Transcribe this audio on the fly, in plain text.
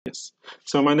Yes.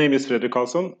 So my name is Fredrik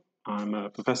Karlsson. I'm a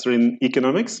professor in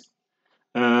economics,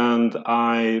 and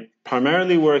I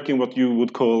primarily work in what you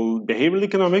would call behavioral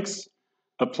economics,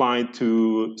 applied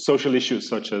to social issues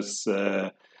such as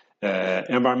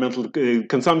environmental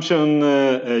consumption,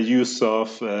 use of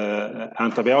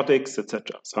antibiotics,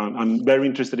 etc. So I'm very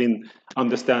interested in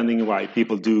understanding why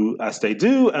people do as they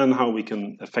do and how we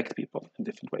can affect people in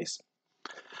different ways.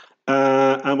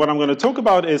 And what I'm going to talk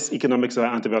about is economics of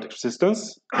antibiotic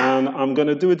resistance, and I'm going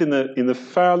to do it in a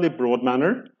fairly broad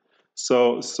manner.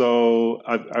 So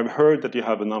I've heard that you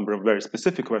have a number of very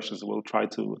specific questions. We'll try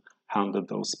to handle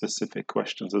those specific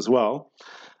questions as well.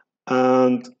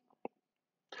 And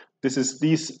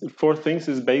these four things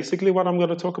is basically what I'm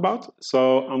going to talk about.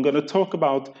 So I'm going to talk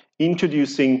about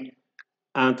introducing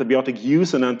antibiotic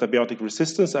use and antibiotic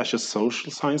resistance as a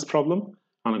social science problem,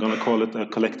 and I'm going to call it a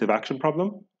collective action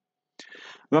problem.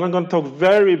 Then I'm going to talk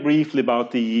very briefly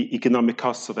about the economic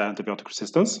costs of antibiotic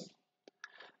resistance.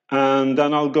 And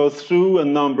then I'll go through a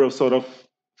number of sort of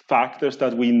factors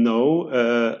that we know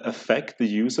affect the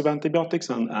use of antibiotics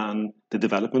and the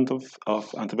development of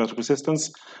antibiotic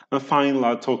resistance. And finally,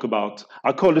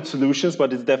 I'll call it solutions,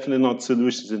 but it's definitely not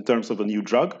solutions in terms of a new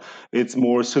drug. It's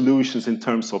more solutions in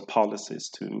terms of policies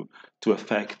to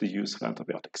affect the use of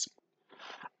antibiotics.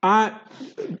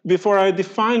 Before I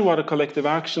define what a collective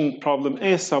action problem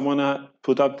is, I want to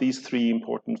put up these three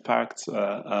important facts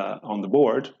on the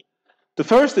board. The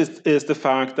first is the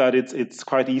fact that it's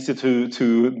quite easy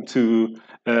to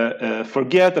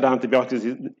forget that antibiotics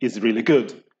is really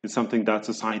good. It's something that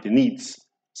society needs.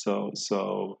 So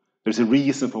there's a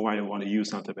reason for why you want to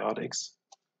use antibiotics.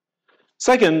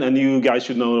 Second, and you guys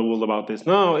should know all about this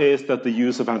now, is that the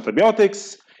use of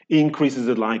antibiotics increases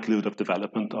the likelihood of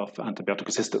development of antibiotic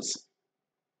resistance.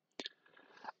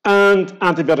 And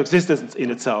antibiotic resistance in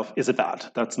itself is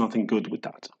bad. That's nothing good with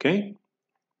that, okay?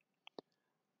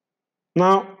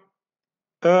 Now,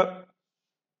 a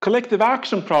collective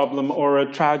action problem or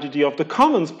a tragedy of the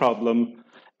commons problem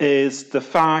is the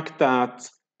fact that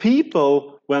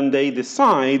people, when they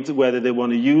decide whether they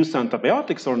want to use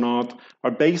antibiotics or not,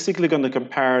 are basically going to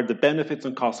compare the benefits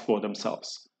and costs for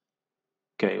themselves.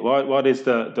 Okay, what is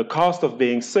the cost of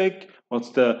being sick? What's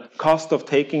the cost of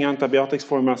taking antibiotics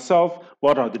for myself?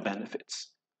 What are the benefits?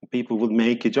 People would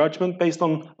make a judgment based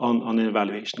on an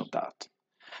evaluation of that.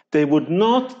 They would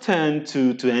not tend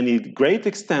to any great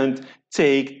extent,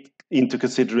 take into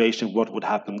consideration what would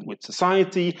happen with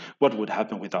society, what would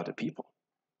happen with other people.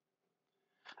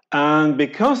 And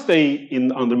because they,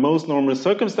 under most normal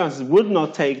circumstances, would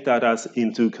not take that as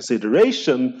into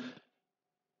consideration,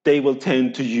 they will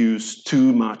tend to use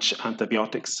too much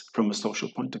antibiotics from a social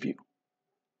point of view.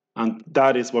 And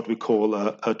that is what we call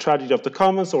a tragedy of the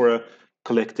commons or a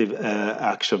collective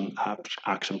action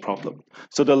problem.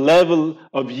 So the level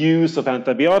of use of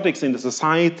antibiotics in the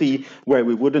society where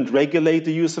we wouldn't regulate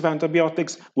the use of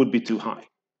antibiotics would be too high.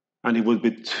 And it would be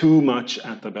too much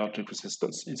antibiotic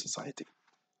resistance in society.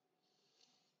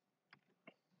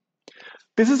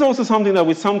 This is also something that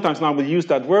we sometimes now will use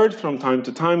that word from time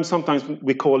to time. Sometimes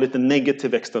we call it a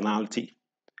negative externality.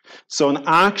 So an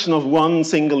action of one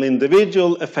single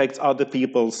individual affects other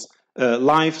people's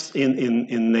lives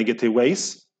in negative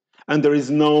ways, and there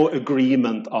is no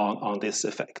agreement on this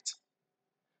effect.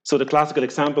 So the classical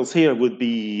examples here would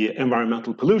be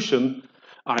environmental pollution.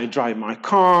 I drive my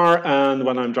car, and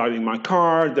when I'm driving my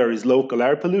car, there is local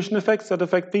air pollution effects that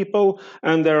affect people,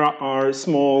 and there are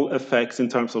small effects in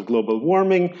terms of global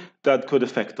warming that could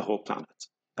affect the whole planet.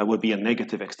 That would be a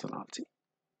negative externality.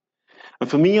 And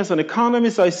for me as an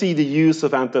economist, I see the use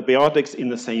of antibiotics in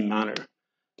the same manner.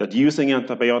 That using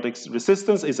antibiotics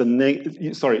resistance is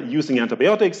using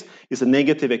antibiotics is a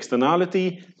negative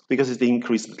externality because it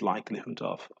increases the likelihood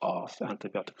of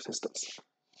antibiotic resistance.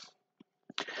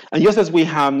 And just as we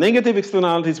have negative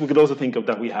externalities, we could also think of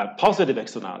that we have positive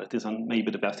externalities, and maybe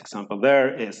the best example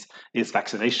there is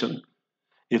vaccination.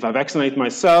 If I vaccinate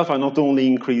myself, I not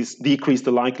only decrease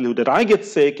the likelihood that I get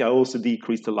sick, I also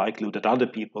decrease the likelihood that other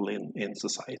people in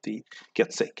society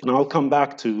get sick. And I'll come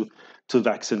back to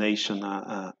vaccination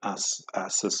as a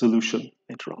solution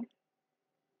later on.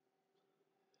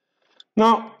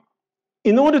 Now,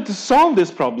 in order to solve this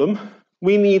problem,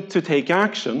 we need to take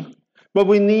action. But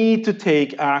we need to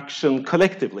take action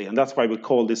collectively, and that's why we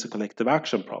call this a collective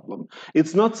action problem.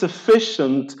 It's not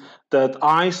sufficient that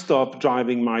I stop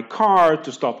driving my car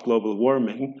to stop global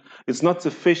warming. It's not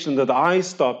sufficient that I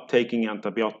stop taking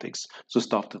antibiotics to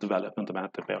stop the development of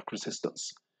antibiotic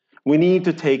resistance. We need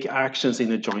to take actions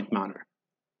in a joint manner.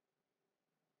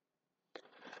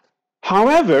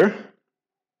 However,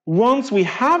 Once we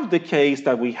have the case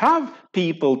that we have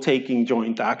people taking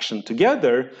joint action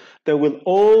together, there will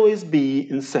always be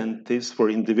incentives for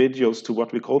individuals to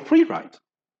what we call free ride.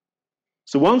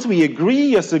 So once we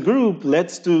agree as a group,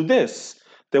 let's do this,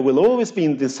 there will always be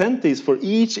incentives for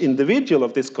each individual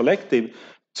of this collective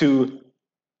to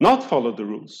not follow the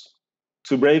rules,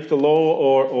 to break the law,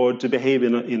 or to behave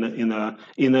in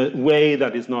a way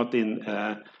that is not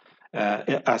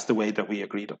as the way that we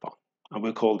agreed upon. And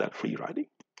we'll call that free riding.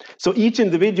 So each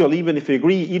individual, even if we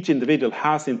agree, each individual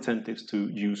has incentives to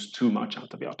use too much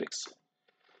antibiotics.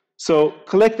 So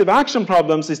collective action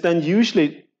problems is then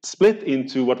usually split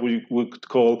into what we would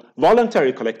call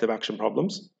voluntary collective action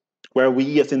problems, where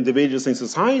we as individuals in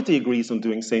society agrees on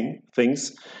doing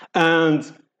things,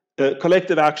 and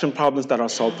collective action problems that are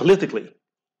solved politically,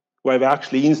 where we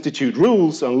actually institute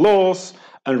rules and laws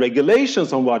and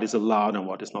regulations on what is allowed and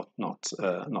what is not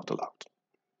allowed.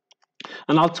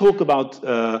 And I'll talk about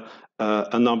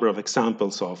a number of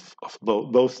examples of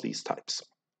both these types.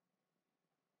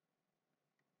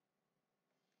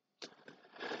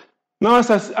 Now,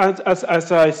 as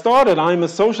I started, I'm a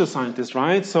social scientist,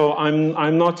 right? So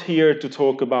I'm not here to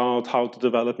talk about how to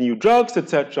develop new drugs,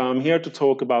 etc. I'm here to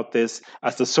talk about this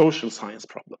as a social science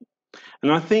problem.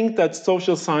 And I think that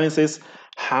social sciences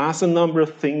has a number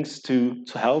of things to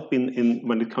help in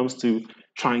when it comes to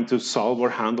trying to solve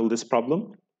or handle this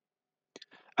problem.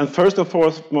 And first and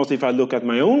foremost, if I look at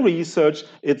my own research,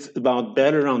 it's about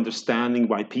better understanding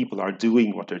why people are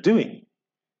doing what they're doing.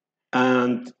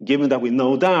 And given that we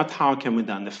know that, how can we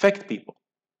then affect people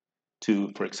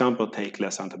to, for example, take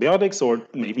less antibiotics, or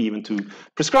maybe even to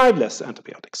prescribe less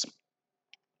antibiotics?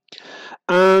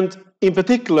 And in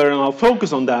particular, and I'll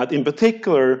focus on that, in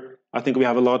particular, I think we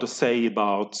have a lot to say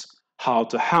about how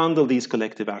to handle these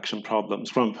collective action problems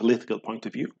from a political point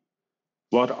of view.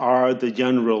 What are the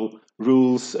general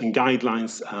rules and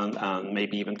guidelines and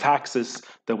maybe even taxes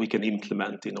that we can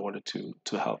implement in order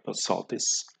to help us solve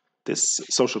this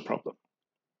social problem?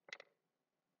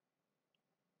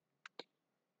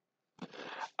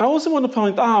 I also want to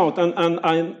point out, and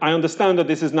I understand that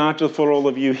this is natural for all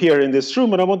of you here in this room,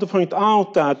 but I want to point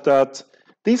out that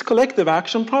these collective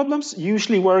action problems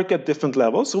usually work at different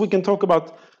levels. So we can talk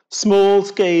about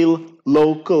small-scale,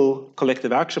 local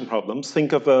collective action problems.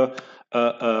 Think of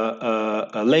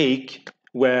a lake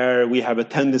where we have a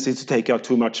tendency to take out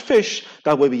too much fish.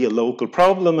 That would be a local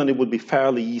problem, and it would be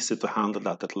fairly easy to handle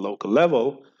that at a local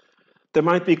level. There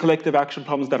might be collective action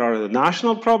problems that are a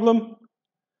national problem.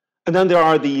 And then there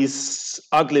are these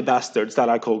ugly bastards that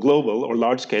I call global or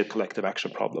large-scale collective action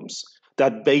problems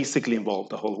that basically involve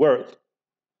the whole world.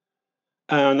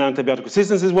 And antibiotic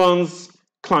resistance is one,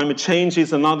 climate change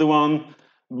is another one,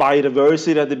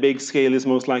 biodiversity at the big scale is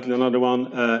most likely another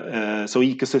one, so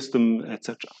ecosystem,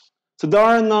 etc. So there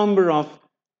are a number of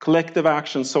collective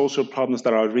action social problems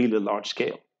that are really large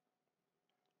scale.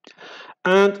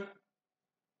 And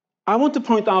I want to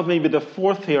point out maybe the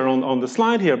fourth here on the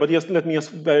slide here, but just let me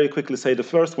just very quickly say the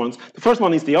first ones. The first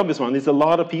one is the obvious one. It's a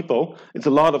lot of people. It's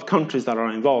a lot of countries that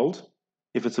are involved,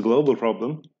 if it's a global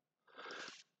problem.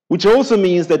 Which also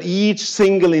means that each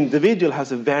single individual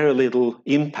has a very little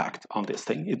impact on this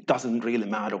thing. It doesn't really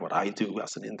matter what I do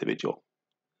as an individual.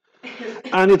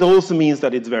 And it also means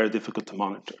that it's very difficult to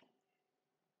monitor.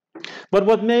 But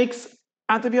what makes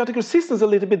antibiotic resistance a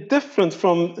little bit different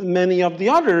from many of the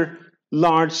other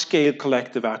large-scale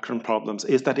collective action problems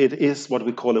is that it is what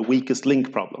we call a weakest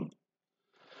link problem.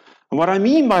 And what I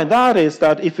mean by that is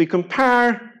that if we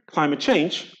compare climate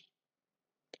change,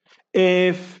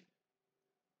 if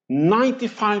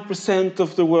 95%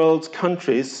 of the world's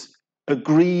countries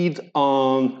agreed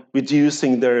on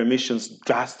reducing their emissions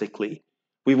drastically,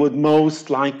 we would most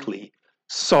likely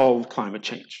solve climate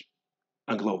change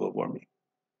and global warming.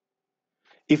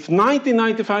 If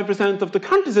 95% of the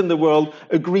countries in the world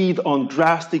agreed on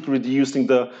drastically reducing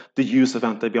the use of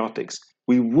antibiotics,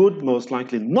 we would most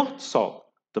likely not solve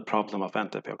the problem of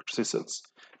antibiotic resistance,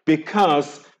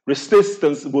 because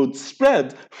resistance would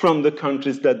spread from the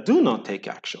countries that do not take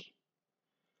action.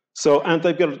 So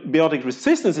antibiotic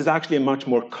resistance is actually a much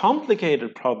more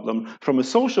complicated problem from a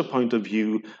social point of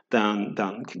view than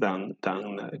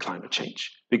climate change,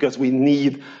 because we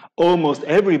need almost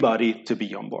everybody to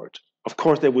be on board. Of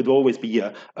course, there would always be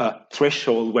a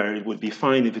threshold where it would be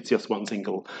fine if it's just one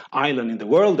single island in the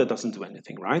world that doesn't do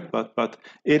anything, right? But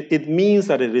it means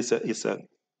that it is a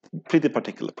pretty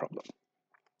particular problem.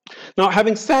 Now,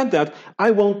 having said that, I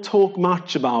won't talk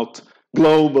much about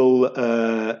global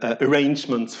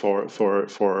arrangements for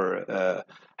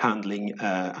handling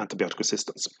antibiotic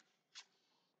resistance.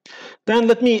 Then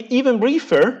let me even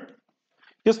briefer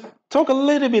just talk a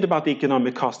little bit about the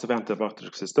economic cost of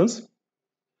antibiotic resistance.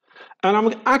 And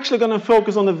I'm actually going to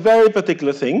focus on a very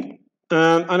particular thing.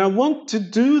 And I want to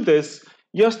do this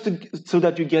just so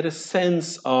that you get a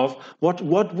sense of what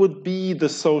would be the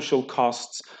social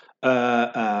costs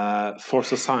for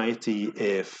society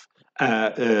if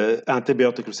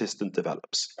antibiotic resistance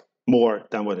develops more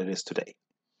than what it is today.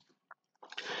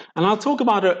 And I'll talk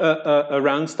about a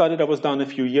RAND study that was done a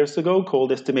few years ago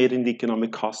called Estimating the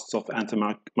Economic Costs of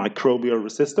Antimicrobial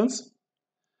Resistance.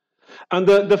 And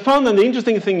the fun and the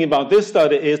interesting thing about this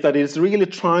study is that it really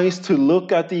tries to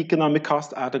look at the economic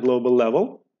cost at a global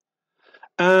level.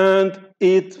 And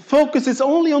it focuses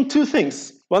only on two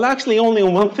things. Well, actually only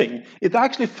on one thing. It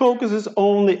actually focuses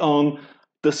only on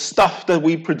the stuff that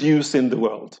we produce in the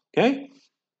world, okay?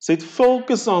 So it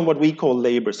focuses on what we call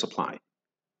labor supply.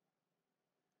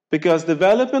 Because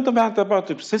development of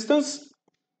antibiotic resistance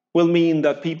will mean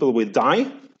that people will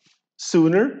die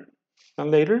sooner than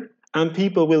later, and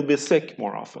people will be sick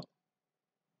more often.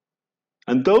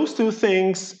 And those two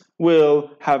things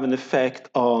will have an effect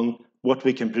on what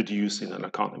we can produce in an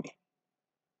economy.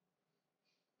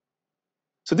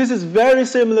 So this is very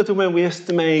similar to when we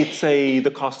estimate, say,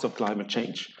 the cost of climate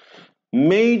change.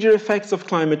 Major effects of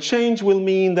climate change will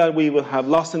mean that we will have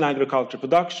loss in agriculture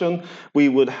production, we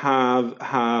would have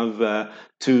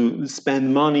to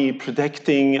spend money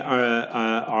protecting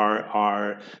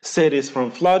our cities from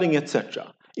flooding,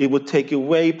 etc. It would take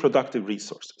away productive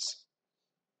resources.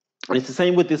 And it's the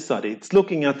same with this study. It's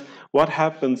looking at what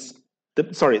happens,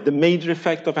 the major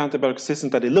effect of antibiotic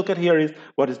resistance that they look at here is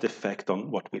what is the effect on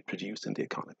what we produce in the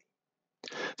economy.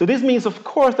 So this means, of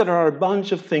course, that there are a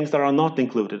bunch of things that are not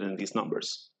included in these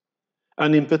numbers.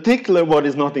 And in particular, what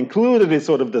is not included is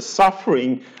sort of the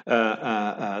suffering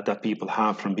that people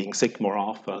have from being sick more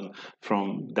often,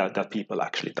 from that people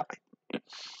actually die.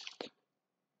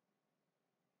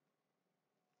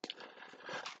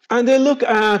 And they look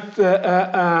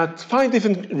at 5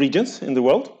 different regions in the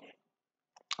world.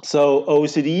 So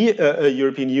OECD,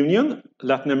 European Union,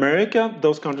 Latin America,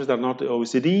 those countries that are not the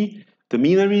OECD, the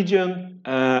MENA region,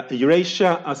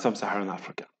 Eurasia, and Sub-Saharan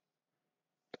Africa.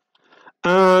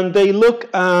 And they look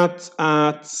at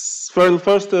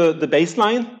first the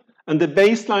baseline. And the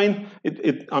baseline,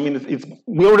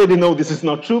 we already know this is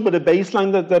not true, but the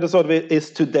baseline that is sort of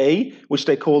is today, which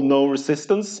they call no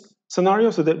resistance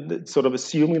scenario. So they're sort of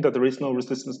assuming that there is no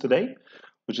resistance today,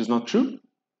 which is not true.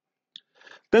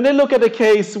 Then they look at a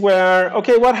case where,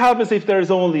 okay, what happens if there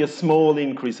is only a small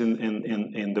increase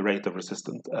in the rate of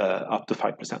resistance, up to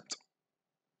 5%?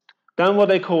 Then what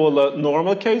they call a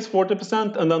normal case,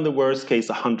 40%, and then the worst case,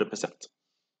 100%.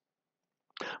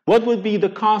 What would be the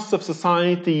cost of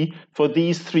society for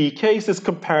these 3 cases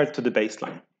compared to the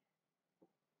baseline?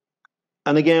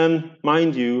 And again,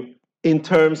 mind you, in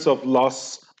terms of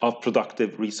loss of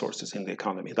productive resources in the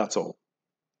economy, that's all.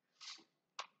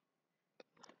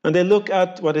 And they look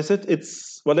at, what is it?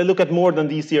 They look at more than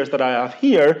these years that I have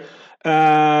here.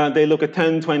 They look at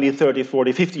 10, 20, 30,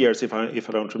 40, 50 years, if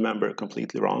I don't remember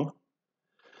completely wrong.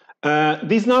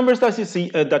 These numbers that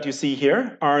you see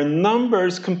here are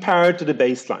numbers compared to the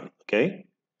baseline, okay?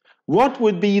 What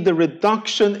would be the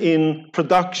reduction in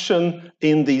production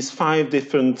in these 6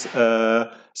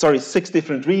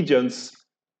 different regions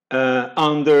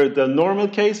under the normal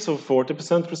case, so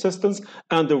 40% resistance,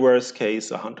 and the worst case,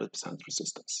 100%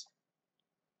 resistance.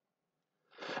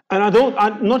 And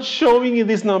I'm not showing you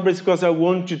these numbers because I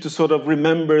want you to sort of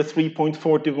remember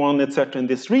 3.41, etc. in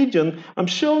this region. I'm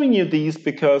showing you these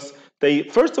because they,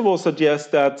 first of all,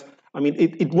 suggest that,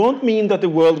 it won't mean that the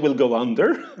world will go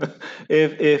under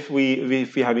if we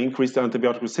have increased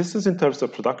antibiotic resistance in terms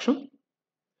of production.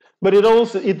 But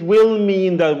it will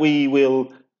mean that we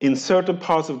will, in certain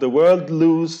parts of the world,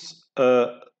 lose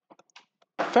a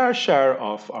fair share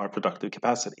of our productive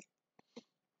capacity.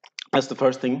 That's the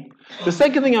first thing. The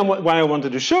second thing why I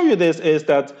wanted to show you this is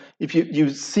that if you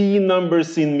see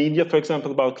numbers in media, for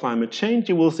example, about climate change,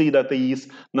 you will see that these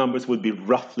numbers would be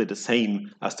roughly the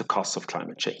same as the cost of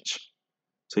climate change.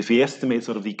 So if we estimate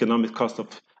sort of the economic cost of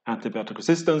antibiotic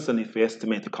resistance, and if we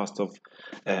estimate the cost of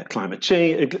climate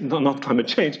change, not climate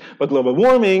change, but global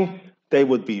warming, they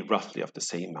would be roughly of the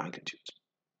same magnitude.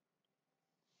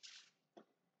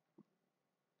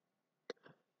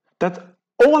 That's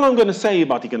all I'm going to say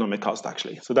about economic cost,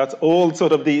 actually. So that's all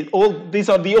sort of these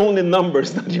are the only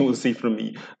numbers that you will see from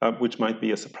me, which might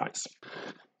be a surprise.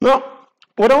 Now,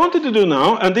 what I wanted to do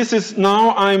now, and this is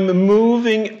now I'm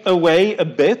moving away a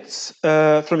bit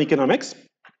from economics.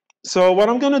 So what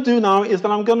I'm going to do now is that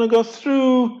I'm going to go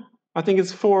through, I think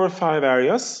it's 4 or 5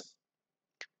 areas,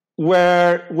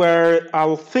 where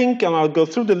I'll think and I'll go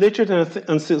through the literature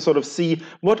and sort of see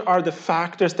what are the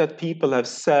factors that people have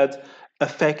said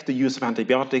affect the use of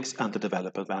antibiotics and the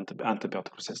development of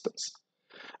antibiotic resistance.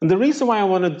 And the reason why I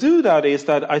want to do that is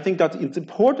that I think that it's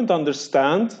important to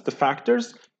understand the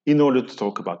factors in order to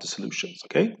talk about the solutions,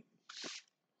 okay?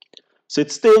 So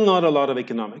it's still not a lot of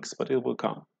economics, but it will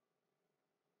come.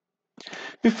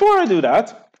 Before I do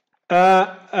that,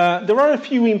 there are a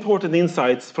few important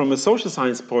insights from a social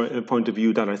science point of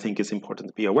view that I think is important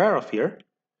to be aware of here.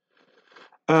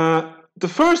 The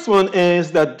first one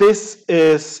is that this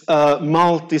is a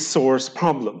multi-source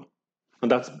problem. And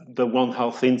that's the One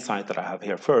Health insight that I have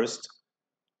here first.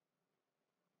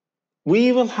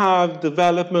 We will have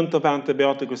development of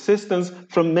antibiotic resistance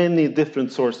from many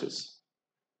different sources.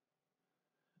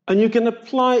 And you can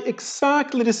apply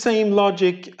exactly the same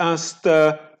logic as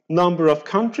the number of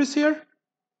countries here.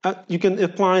 You can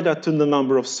apply that to the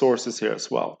number of sources here as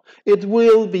well. It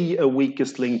will be a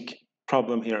weakest link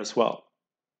problem here as well.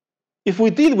 If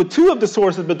we deal with two of the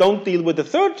sources but don't deal with the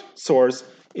third source,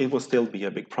 it will still be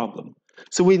a big problem.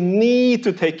 So we need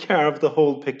to take care of the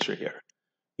whole picture here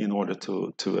in order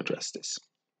to address this.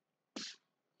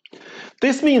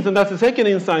 This means, and that's the second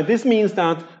insight, this means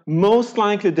that most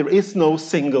likely there is no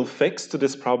single fix to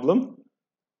this problem.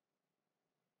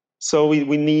 So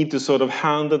we need to sort of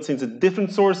handle, since it's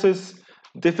different sources,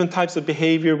 different types of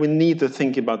behavior, we need to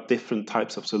think about different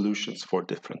types of solutions for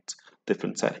different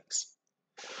settings.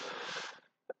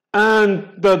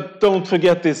 But don't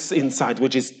forget this insight,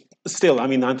 which is still, I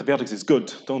mean, antibiotics is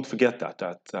good. Don't forget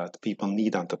that people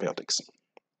need antibiotics.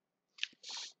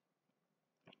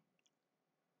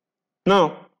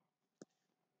 Now,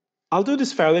 I'll do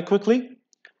this fairly quickly.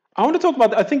 I want to talk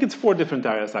about, I think it's 4 different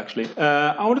areas actually.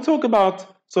 I want to talk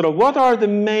about sort of what are the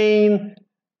main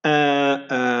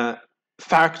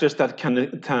factors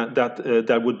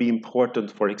that would be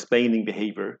important for explaining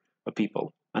behavior of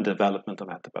people and development of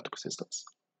antibiotic resistance.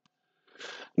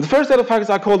 The first set of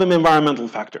factors, I call them environmental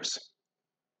factors.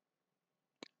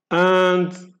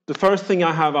 And the first thing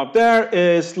I have up there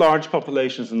is large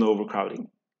populations and overcrowding.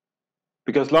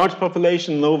 Because large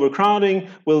population and overcrowding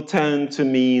will tend to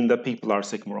mean that people are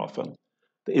sick more often.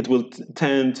 It will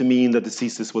tend to mean that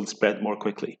diseases will spread more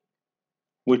quickly,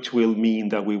 which will mean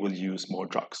that we will use more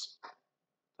drugs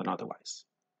than otherwise.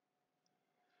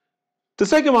 The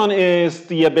second one is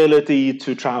the ability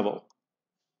to travel,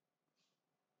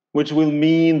 which will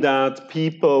mean that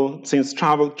people, since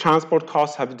transport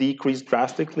costs have decreased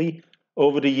drastically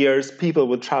over the years, people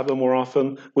will travel more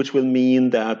often, which will mean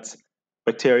that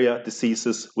bacteria,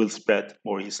 diseases will spread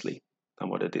more easily than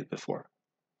what they did before.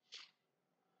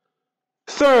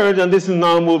 Third, and this is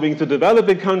now moving to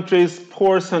developing countries,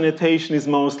 poor sanitation is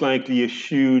most likely a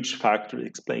huge factor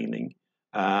explaining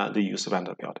the use of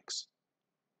antibiotics.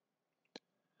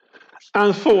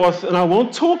 And fourth, and I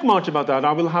won't talk much about that,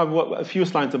 I will have a few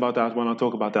slides about that when I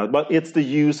talk about that, but it's the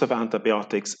use of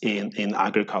antibiotics in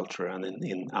agriculture and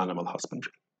in animal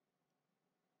husbandry.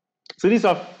 So these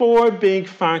are 4 big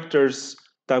factors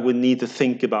that we need to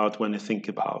think about when we think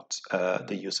about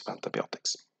the use of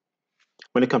antibiotics,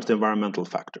 when it comes to environmental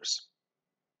factors.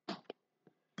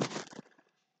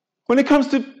 When it comes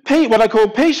to what I call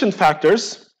patient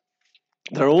factors,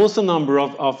 there are also a number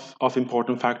of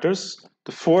important factors.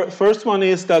 The first one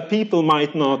is that people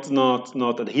might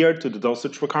not adhere to the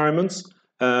dosage requirements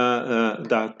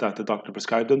that the doctor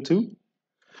prescribed them to.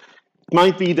 It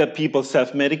might be that people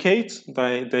self-medicate.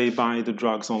 They buy the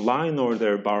drugs online or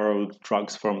they borrow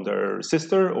drugs from their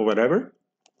sister or whatever.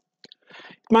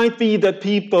 It might be that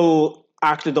people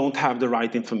actually don't have the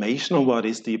right information on what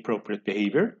is the appropriate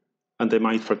behavior. And they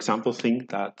might, for example, think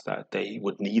that they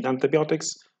would need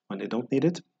antibiotics when they don't need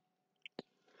it.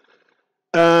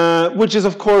 Which is,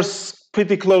 of course,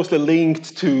 pretty closely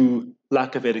linked to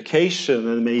lack of education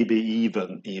and maybe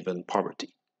even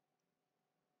poverty.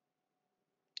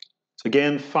 So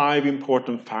again, 5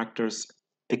 important factors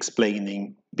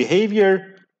explaining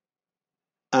behavior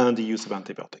and the use of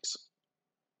antibiotics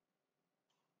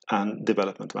and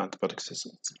development of antibiotic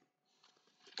resistance.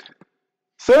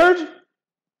 Third,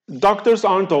 doctors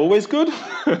aren't always good.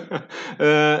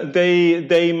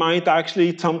 They might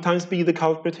actually sometimes be the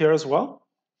culprit here as well.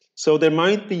 So there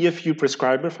might be a few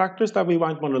prescriber factors that we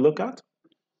might want to look at.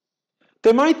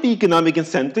 There might be economic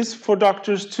incentives for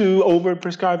doctors to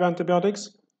over-prescribe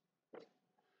antibiotics.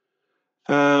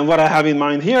 What I have in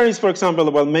mind here is, for example,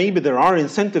 well, maybe there are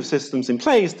incentive systems in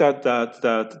place that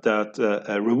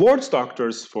rewards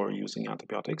doctors for using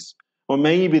antibiotics. Or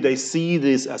maybe they see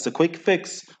this as a quick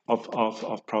fix of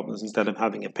problems instead of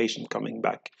having a patient coming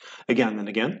back again and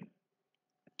again.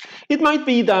 It might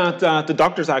be that the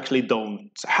doctors actually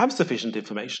don't have sufficient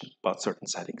information about certain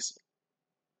settings.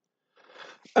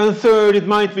 And third, it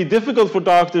might be difficult for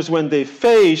doctors when they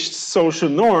face social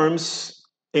norms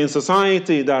in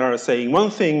society that are saying one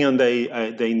thing, and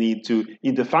they need to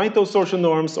either fight those social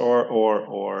norms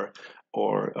or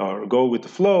go with the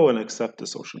flow and accept the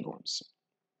social norms.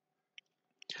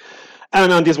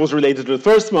 And this was related to the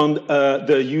first one.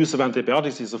 The use of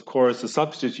antibiotics is, of course, a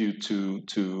substitute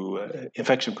to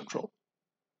infection control.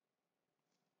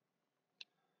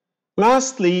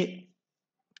 Lastly,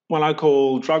 what I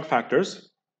call drug factors.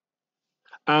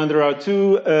 And there are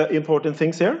two important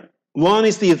things here. One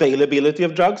is the availability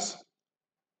of drugs.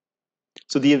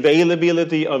 So the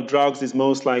availability of drugs is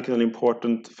most likely an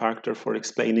important factor for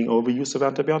explaining overuse of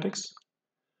antibiotics.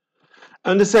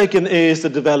 And the second is the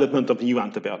development of new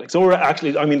antibiotics. Or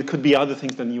actually, I mean, it could be other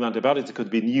things than new antibiotics. It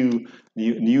could be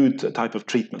new type of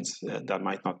treatments that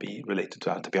might not be related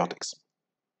to antibiotics.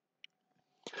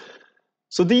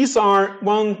 So these are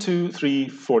 1, 2, 3,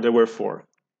 4. There were 4.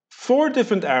 4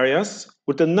 different areas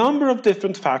with a number of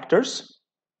different factors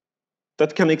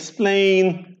that can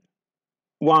explain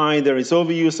why there is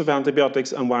overuse of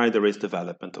antibiotics and why there is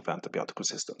development of antibiotic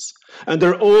resistance. And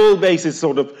they're all based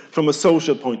sort of from a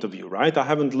social point of view, right? I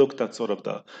haven't looked at sort of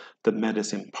the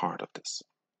medicine part of this.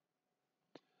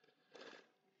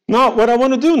 Now, what I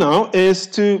want to do now is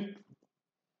to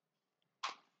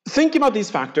think about these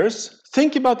factors,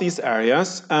 think about these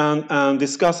areas, and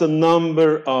discuss a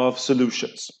number of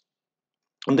solutions.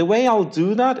 And the way I'll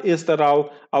do that is that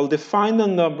I'll define a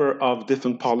number of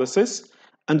different policies,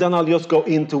 and then I'll just go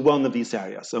into one of these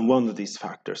areas and one of these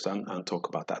factors and talk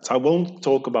about that. So I won't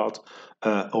talk about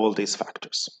all these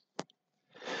factors.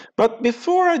 But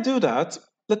before I do that,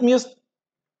 let me just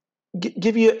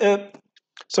give you a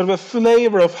sort of a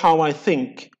flavor of how I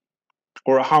think,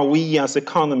 or how we as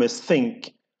economists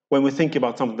think when we think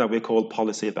about something that we call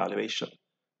policy evaluation.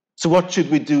 So what should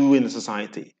we do in a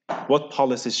society? What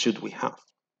policies should we have?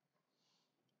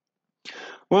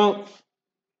 Well,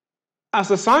 as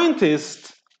a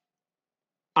scientist,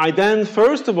 I then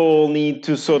first of all need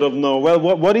to sort of know, well,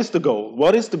 what is the goal?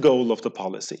 What is the goal of the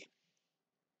policy?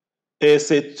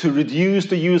 Is it to reduce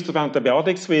the use of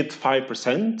antibiotics with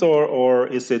 5%, or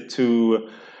is it to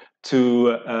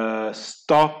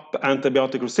stop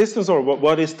antibiotic resistance, or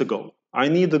what is the goal? I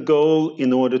need the goal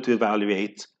in order to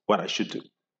evaluate what I should do.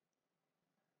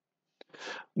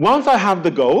 Once I have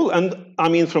the goal, and I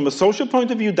mean from a social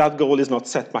point of view, that goal is not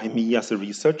set by me as a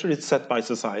researcher, it's set by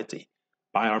society,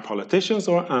 by our politicians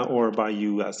or by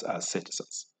you as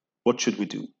citizens. What should we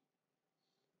do?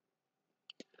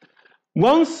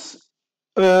 Once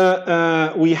we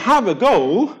have a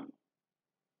goal,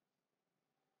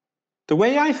 the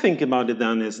way I think about it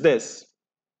then is this.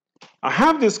 I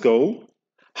have this goal.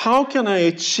 How can I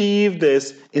achieve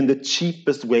this in the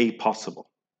cheapest way possible?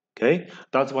 Okay,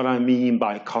 that's what I mean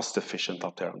by cost efficient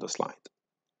up there on the slide.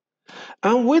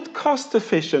 And with cost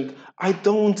efficient, I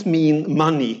don't mean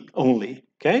money only,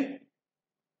 okay?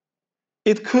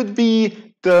 It could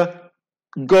be the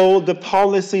goal, the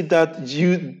policy that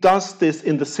does this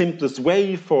in the simplest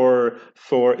way for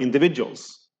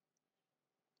individuals.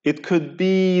 It could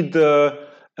be the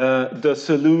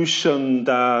solution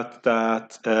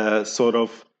that sort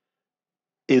of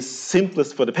is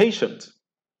simplest for the patient,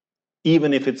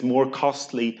 even if it's more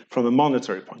costly from a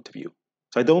monetary point of view.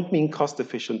 So I don't mean cost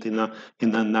efficient in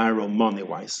a narrow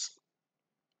money-wise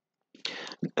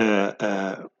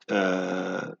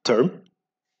term.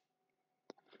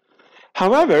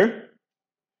 However,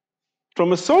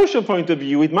 from a social point of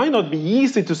view, it might not be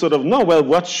easy to sort of know, well,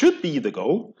 what should be the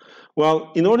goal?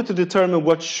 Well, in order to determine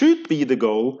what should be the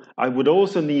goal, I would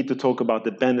also need to talk about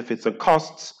the benefits and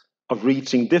costs of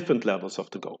reaching different levels of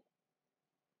the goal.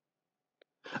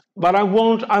 But I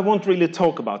won't really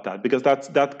talk about that, because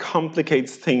that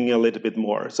complicates things a little bit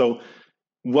more. So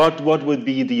what would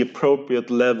be the appropriate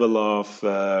level of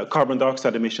carbon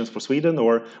dioxide emissions for Sweden,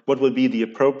 or what would be the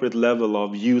appropriate level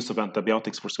of use of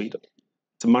antibiotics for Sweden?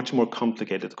 It's a much more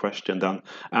complicated question than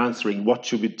answering what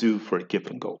should we do for a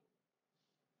given goal.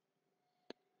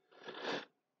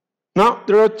 Now,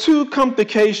 there are two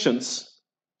complications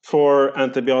for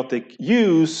antibiotic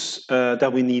use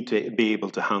that we need to be able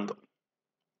to handle.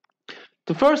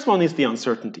 The first one is the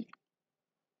uncertainty.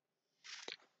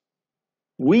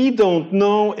 We don't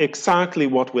know exactly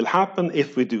what will happen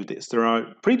if we do this. There are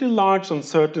pretty large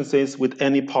uncertainties with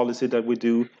any policy that we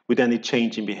do, with any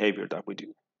change in behavior that we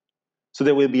do. So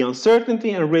there will be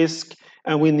uncertainty and risk,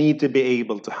 and we need to be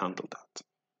able to handle that.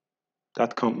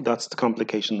 That's the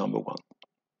complication number one.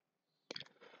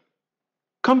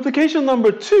 Complication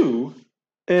number two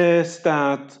is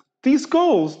that these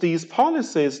goals, these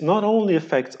policies, not only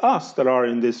affect us that are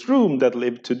in this room that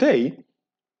live today,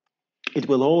 it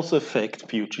will also affect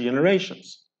future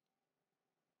generations.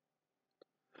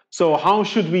 So how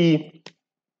should we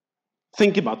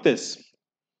think about this?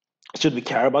 Should we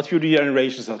care about future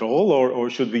generations at all, or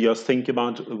should we just think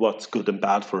about what's good and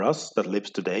bad for us that lives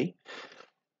today?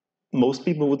 Most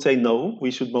people would say no,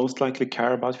 we should most likely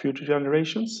care about future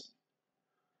generations.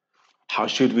 How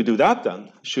should we do that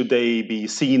then? Should they be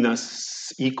seen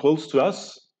as equals to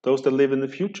us, those that live in the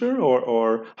future?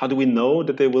 Or how do we know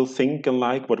that they will think and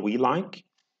like what we like?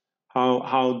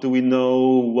 How do we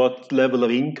know what level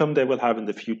of income they will have in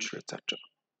the future, etc.?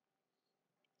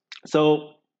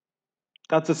 So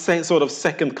that's a sort of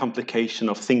second complication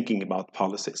of thinking about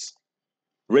policies: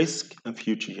 risk and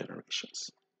future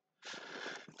generations.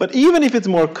 But even if it's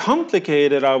more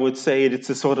complicated, I would say it's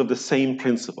a sort of the same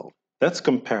principle. Let's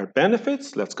compare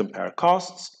benefits, let's compare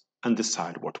costs, and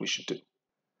decide what we should do.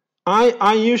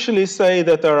 I usually say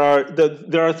that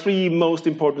there are three most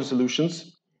important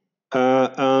solutions.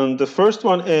 And the first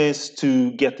one is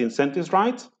to get the incentives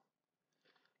right.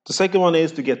 The second one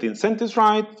is to get the incentives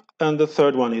right. And the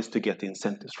third one is to get the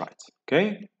incentives right.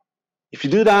 Okay? If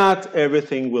you do that,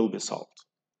 everything will be solved.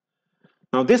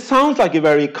 Now, this sounds like a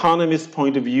very economist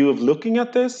point of view of looking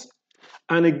at this.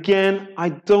 And again, I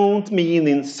don't mean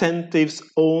incentives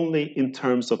only in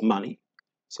terms of money.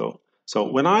 So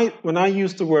when I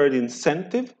use the word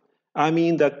incentive, I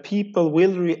mean that people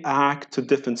will react to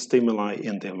different stimuli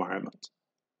in the environment.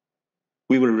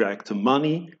 We will react to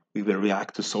money, we will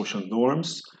react to social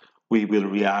norms, we will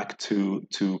react to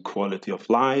quality of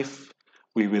life,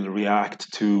 we will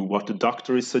react to what the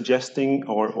doctor is suggesting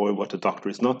or what the doctor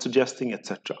is not suggesting,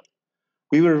 etc.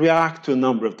 We will react to a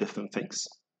number of different things.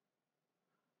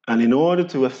 And in order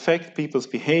to affect people's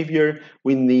behavior,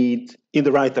 we need, in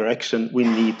the right direction, we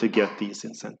need to get these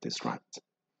incentives right.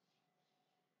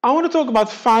 I want to talk about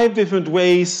 5 different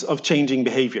ways of changing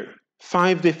behavior,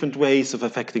 5 different ways of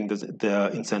affecting the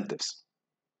incentives.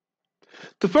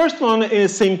 The first one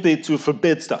is simply to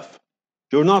forbid stuff.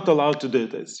 You're not allowed to do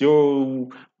this. We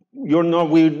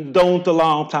don't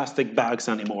allow plastic bags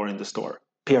anymore in the store,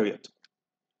 period.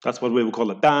 That's what we would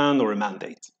call a ban or a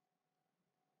mandate.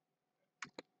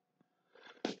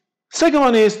 Second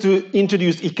one is to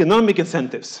introduce economic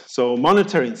incentives, so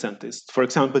monetary incentives, for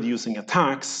example, using a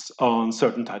tax on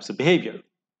certain types of behavior,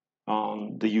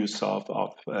 on the use of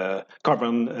on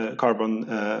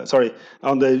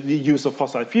the use of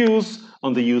fossil fuels,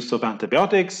 on the use of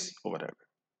antibiotics, or whatever.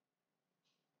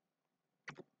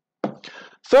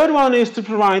 Third one is to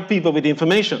provide people with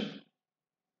information,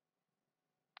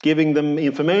 giving them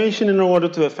information in order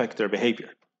to affect their behavior.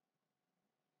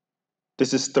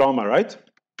 This is drama, right?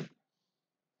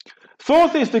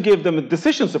 Fourth is to give them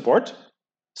decision support,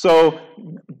 so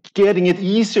getting it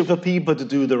easier for people to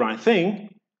do the right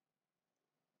thing.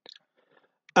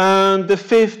 And the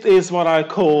fifth is what I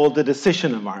call the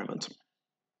decision environment.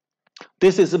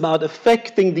 This is about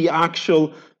affecting the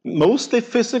actual, mostly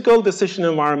physical decision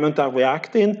environment that we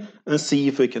act in and see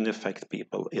if we can affect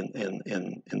people in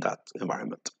that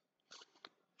environment.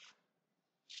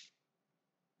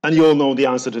 And you all know the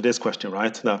answer to this question,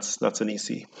 right? That's an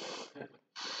easy.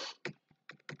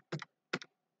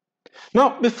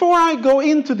 Now, before I go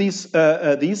into these,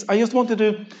 I just wanted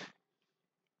to,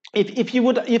 if you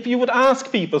would ask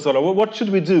people sort of, well, what should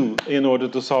we do in order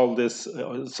to solve this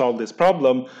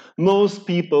problem? Most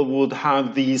people would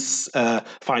have these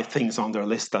 5 things on their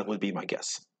list. That would be my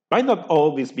guess. Might not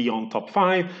always be on top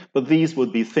 5, but these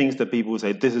would be things that people would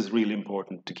say, this is really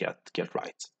important to get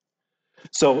right.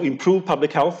 So improve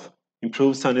public health,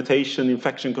 improve sanitation,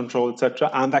 infection control, etc.,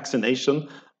 and vaccination,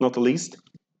 not the least.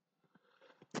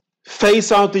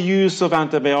 Phase out the use of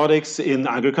antibiotics in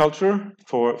agriculture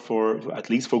for at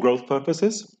least for growth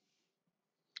purposes.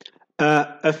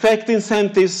 Affect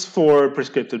incentives for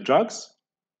prescriptive drugs.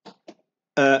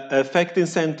 Affect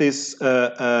incentives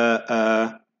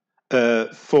for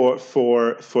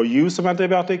use of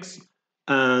antibiotics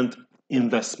and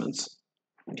investments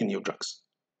in new drugs.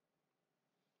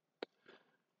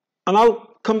 And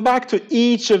I'll come back to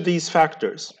each of these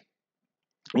factors.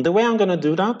 And the way I'm going to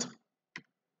do that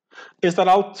is that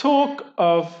I'll talk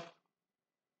of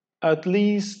at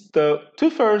least the 2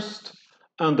 first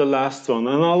and the last one,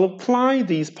 and I'll apply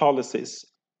these policies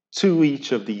to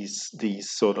each of these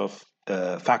sort of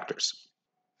factors.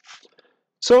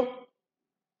 So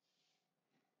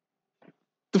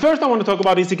the first I want to talk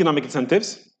about is economic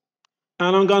incentives,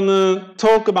 and I'm going to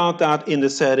talk about that in the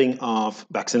setting of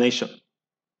vaccination.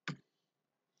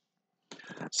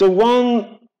 So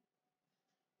one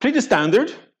pretty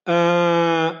standard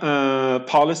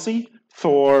policy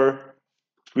for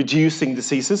reducing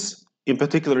diseases, in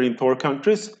particular in poor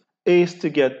countries, is to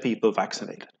get people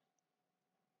vaccinated.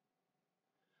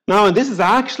 Now, and this is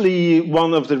actually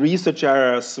one of the research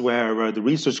areas where the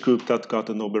research group that got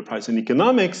the Nobel Prize in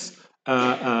Economics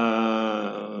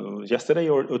yesterday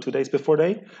or 2 days before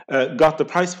got the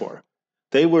prize for.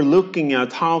 They were looking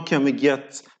at how can we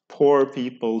get poor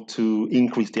people to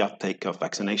increase the uptake of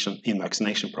vaccination in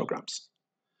vaccination programs.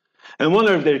 And one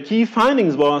of their key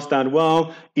findings was that,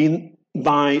 well,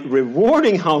 by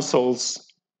rewarding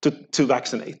households to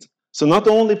vaccinate, so not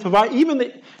only provide, even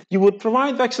if you would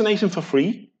provide vaccination for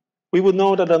free, we would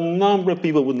know that a number of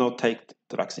people would not take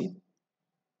the vaccine.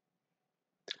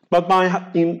 But by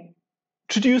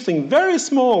introducing very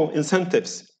small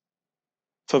incentives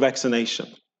for vaccination,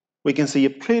 we can see a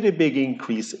pretty big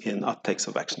increase in uptakes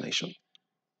of vaccination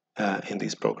in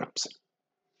these programs.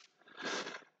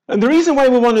 And the reason why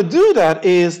we want to do that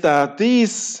is that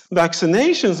these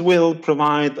vaccinations will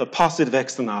provide a positive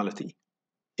externality.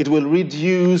 It will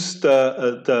reduce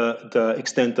the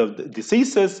extent of the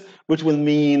diseases, which will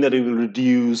mean that it will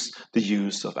reduce the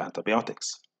use of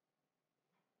antibiotics.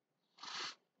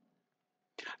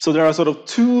 So there are sort of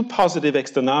two positive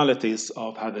externalities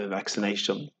of having a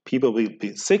vaccination. People will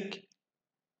be sick,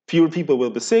 fewer people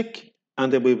will be sick,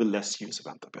 and there will be less use of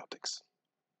antibiotics.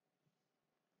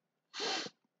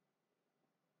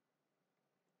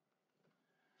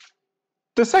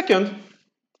 The second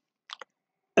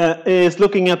is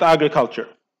looking at agriculture.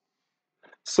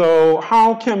 So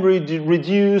how can we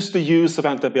reduce the use of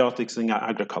antibiotics in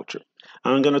agriculture?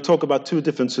 And I'm going to talk about two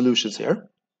different solutions here.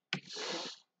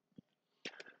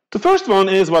 The first one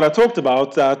is what I talked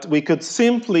about, that we could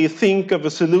simply think of a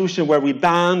solution where we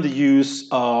ban the use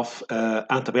of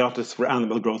antibiotics for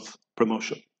animal growth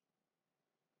promotion.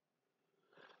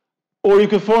 Or you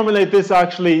could formulate this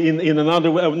actually in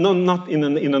another way.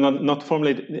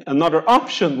 Another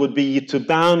option would be to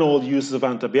ban all uses of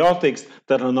antibiotics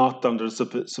that are not under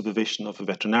supervision of a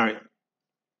veterinarian.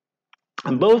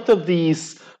 And both of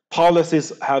these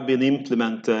policies have been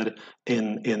implemented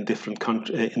in different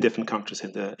countries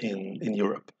in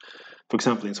Europe. For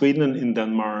example, in Sweden, in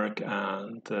Denmark,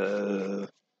 and the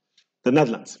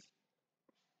Netherlands.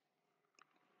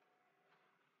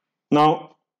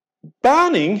 Now,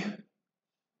 banning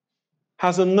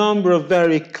has a number of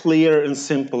very clear and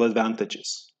simple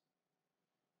advantages.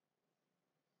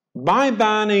 By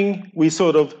banning, we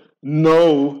sort of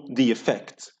know the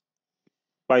effect.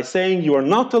 By saying you are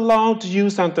not allowed to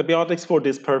use antibiotics for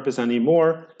this purpose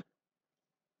anymore,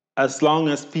 as long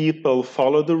as people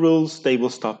follow the rules, they will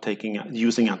stop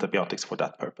using antibiotics for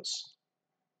that purpose.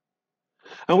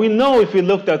 And we know, if we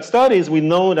looked at studies, we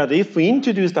know that if we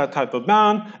introduce that type of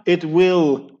ban, it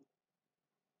will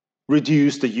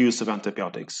reduce the use of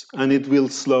antibiotics, and it will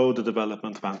slow the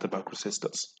development of antibiotic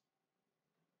resistance.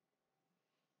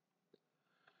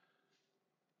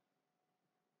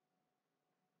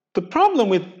 The problem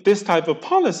with this type of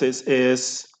policies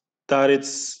is that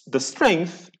the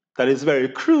strength that is very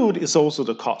crude is also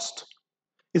the cost.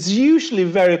 It's usually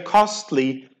very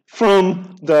costly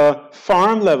from the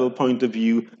farm level point of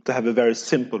view to have a very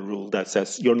simple rule that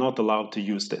says you're not allowed to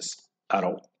use this at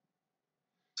all.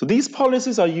 So these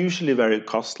policies are usually very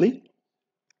costly.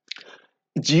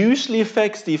 It usually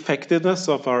affects the effectiveness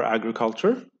of our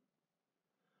agriculture.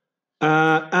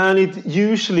 And it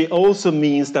usually also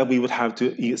means that we would have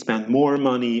to spend more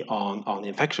money on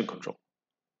infection control.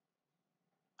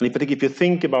 And in particular, if you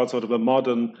think about sort of a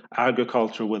modern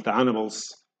agriculture with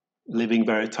animals living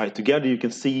very tight together, you can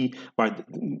see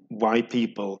why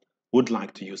people would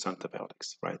like to use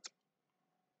antibiotics, right?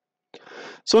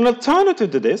 So an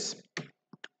alternative to this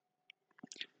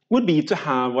would be to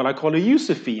have what I call a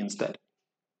user fee instead.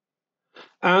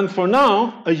 And for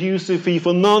now, a user fee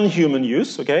for non-human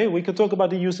use, okay? We could talk about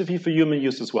the user fee for human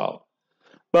use as well.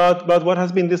 But what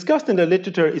has been discussed in the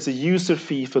literature is a user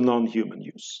fee for non-human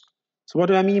use. So what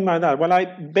do I mean by that? Well, I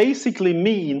basically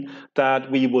mean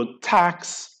that we would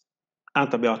tax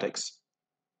antibiotics.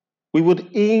 We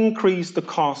would increase the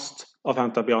cost of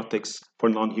antibiotics for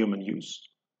non-human use.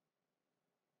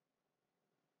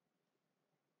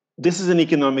 This is an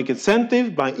economic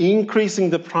incentive. By increasing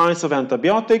the price of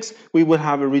antibiotics, we would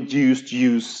have a reduced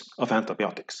use of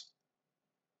antibiotics.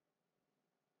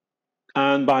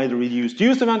 And by the reduced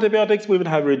use of antibiotics, we would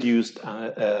have reduced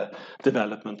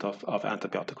development of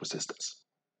antibiotic resistance.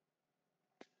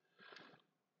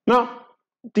 Now,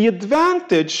 the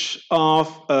advantage of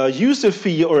a user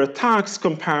fee or a tax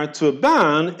compared to a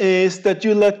ban is that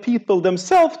you let people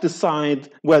themselves decide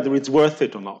whether it's worth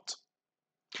it or not.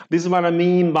 This is what I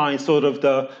mean by sort of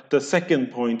the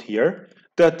second point here,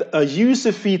 that a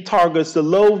user fee targets the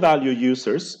low-value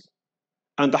users,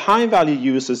 and the high-value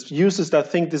users that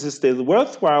think this is still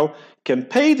worthwhile, can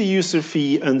pay the user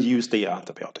fee and use the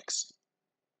antibiotics.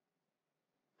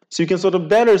 So you can sort of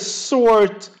better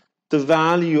sort the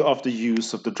value of the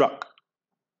use of the drug.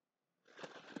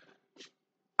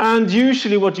 And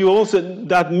usually what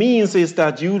that means is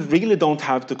that you really don't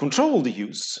have to control the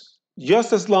use.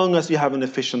 Just as long as you have an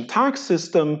efficient tax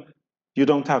system, you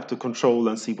don't have to control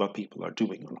and see what people are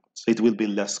doing or not. So it will be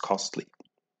less costly.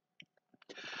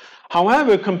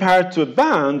 However, compared to a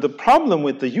ban, the problem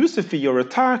with the user fee or a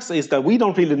tax is that we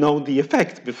don't really know the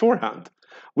effect beforehand.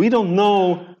 We don't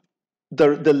know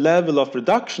the level of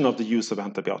reduction of the use of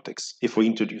antibiotics if we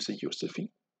introduce a user fee.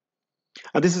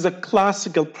 And this is a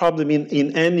classical problem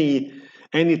in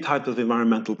any type of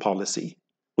environmental policy.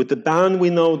 With the ban, we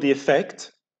know the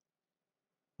effect,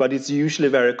 but it's usually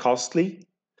very costly.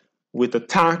 With the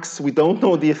tax, we don't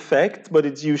know the effect, but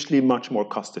it's usually much more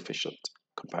cost efficient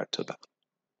compared to that.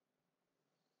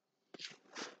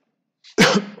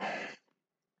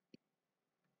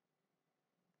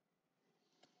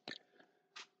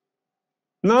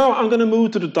 Now I'm going to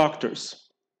move to the doctors.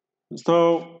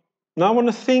 So now I want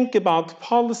to think about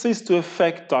policies to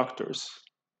affect doctors.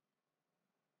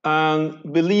 And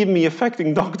believe me,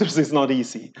 affecting doctors is not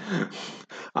easy,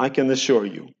 I can assure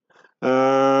you.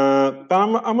 But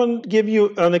I'm going to give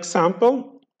you an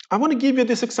example. I want to give you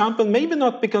this example, maybe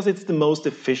not because it's the most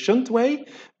efficient way,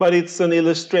 but it's an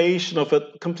illustration of a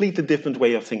completely different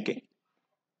way of thinking.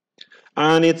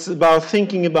 And it's about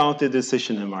thinking about the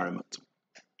decision environment.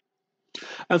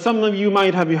 And some of you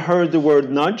might have heard the word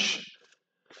nudge,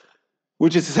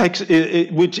 which is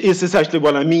essentially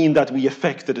what I mean, that we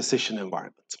affect the decision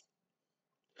environment.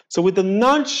 So with the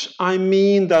nudge, I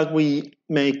mean that we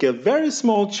make a very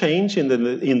small change in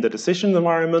the decision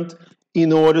environment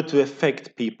in order to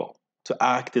affect people to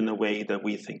act in a way that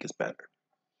we think is better.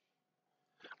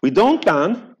 We don't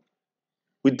ban,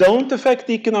 we don't affect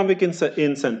the economic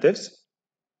incentives,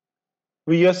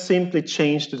 we just simply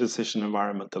change the decision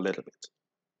environment a little bit.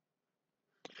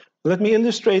 Let me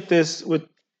illustrate this with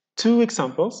two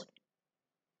examples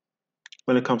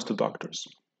when it comes to doctors.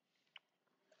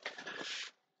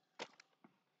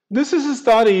 This is a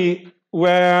study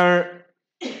where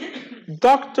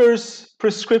doctors'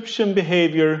 prescription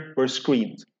behavior were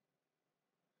screened.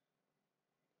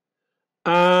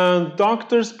 And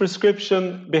doctors'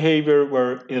 prescription behavior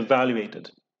were evaluated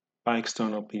by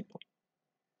external people.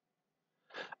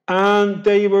 And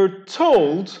they were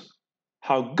told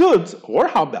how good or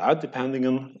how bad, depending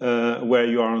on where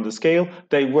you are on the scale,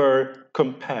 they were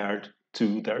compared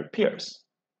to their peers.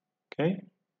 Okay?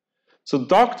 So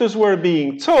doctors were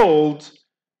being told,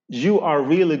 you are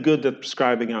really good at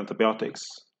prescribing antibiotics.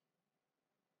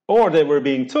 Or they were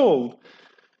being told,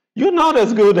 you're not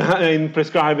as good in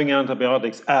prescribing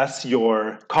antibiotics as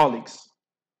your colleagues.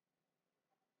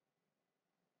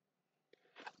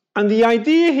 And the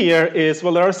idea here is,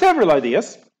 well, there are several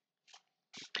ideas.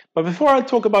 But before I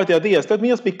talk about the ideas, let me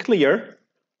just be clear.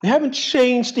 We haven't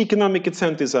changed economic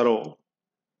incentives at all.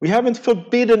 We haven't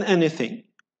forbidden anything.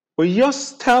 We're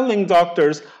just telling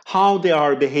doctors how they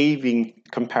are behaving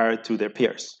compared to their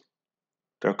peers,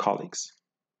 their colleagues.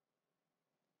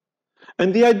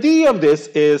 And the idea of this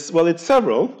is, well, it's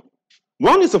several.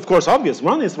 One is, of course, obvious.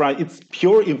 One is, right, it's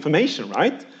pure information,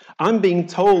 right? I'm being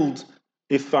told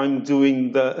if I'm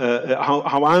doing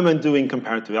how I'm doing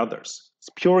compared to others. It's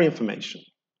pure information.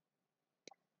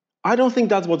 I don't think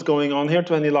that's what's going on here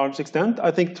to any large extent.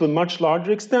 I think to a much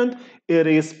larger extent, it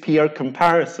is peer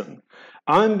comparison.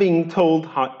 I'm being told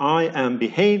how I am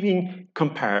behaving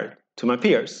compared to my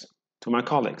peers, to my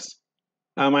colleagues.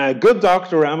 Am I a good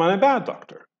doctor or am I a bad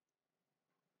doctor?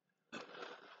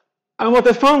 And what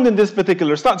I found in this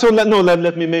particular study, so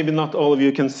let me, maybe not all of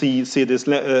you can see this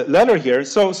letter here.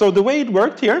 So the way it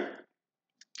worked here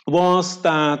was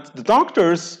that the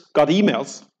doctors got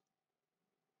emails.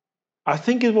 I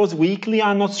think it was weekly,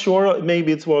 I'm not sure,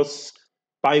 maybe it was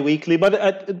bi-weekly, but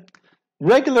at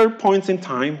regular points in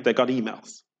time, they got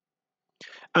emails.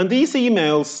 And these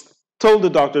emails told the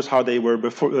doctors how they were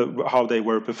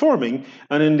performing.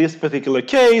 And in this particular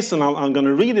case, and I'm going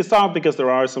to read this out because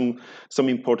there are some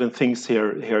important things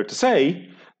here to say.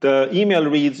 The email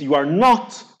reads, you are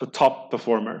not the top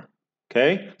performer.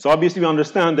 Okay, so obviously you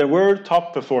understand there were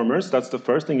top performers. That's the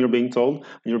first thing you're being told.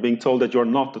 And you're being told that you're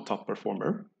not the top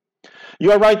performer.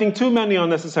 You are writing too many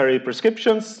unnecessary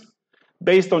prescriptions.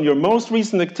 Based on your most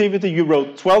recent activity, you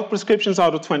wrote 12 prescriptions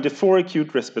out of 24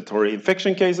 acute respiratory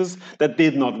infection cases that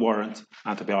did not warrant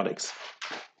antibiotics.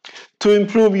 To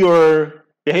improve your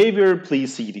behavior,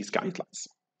 please see these guidelines.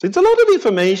 So it's a lot of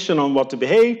information on what to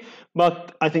behave,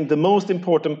 but I think the most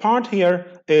important part here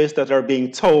is that they're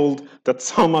being told that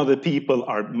some other people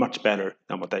are much better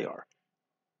than what they are.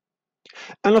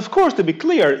 And of course, to be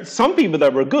clear, some people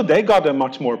that were good, they got a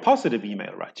much more positive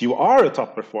email, right? You are a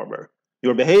top performer.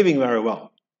 You're behaving very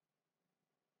well.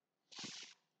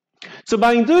 So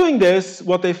by doing this,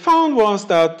 what they found was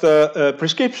that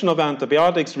prescription of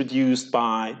antibiotics reduced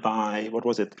by what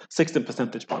was it, 16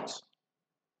 percentage points.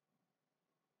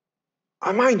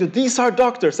 I mind you, these are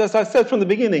doctors, as I said from the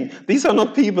beginning. These are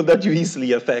not people that you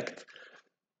easily affect.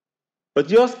 But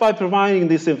just by providing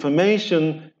this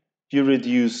information, you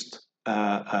reduced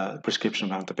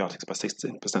prescription of antibiotics by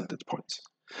 16 percentage points.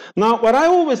 Now, what I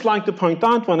always like to point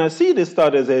out when I see these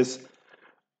studies is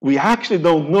we actually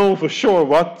don't know for sure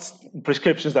what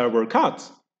prescriptions that were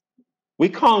cut. We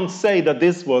can't say that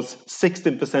this was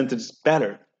 16%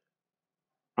 better,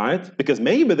 right? Because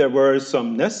maybe there were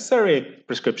some necessary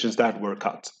prescriptions that were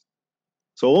cut.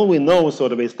 So all we know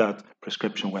sort of is that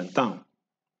prescription went down.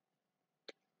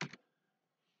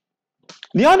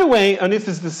 The other way, and this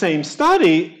is the same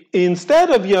study,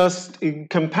 instead of just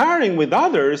comparing with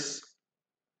others,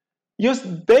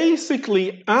 just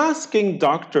basically asking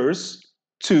doctors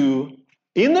to,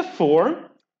 in a form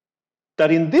that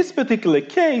in this particular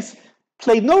case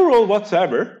played no role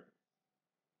whatsoever,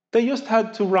 they just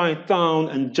had to write down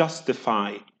and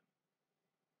justify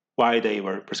why they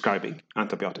were prescribing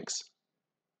antibiotics.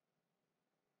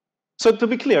 So to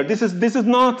be clear, this is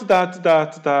not that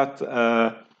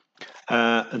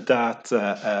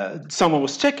someone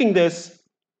was checking this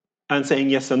and saying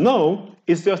yes and no.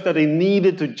 It's just that they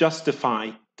needed to justify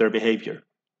their behavior.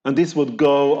 And this would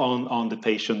go on the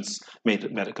patient's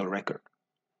medical record.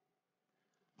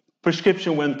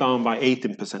 Prescription went down by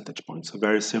 18 percentage points, so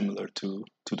very similar to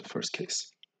the first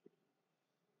case.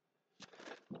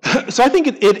 So I think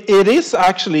it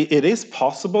is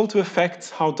possible to affect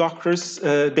how doctors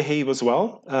behave as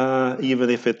well,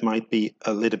 even if it might be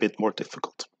a little bit more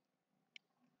difficult.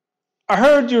 I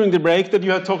heard during the break that you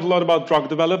had talked a lot about drug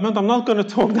development. I'm not going to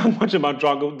talk that much about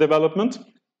drug development,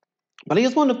 but I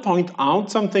just want to point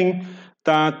out something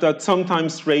that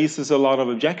sometimes raises a lot of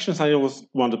objections. I always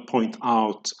want to point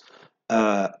out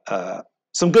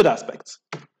some good aspects,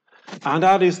 and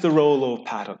that is the role of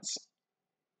patents.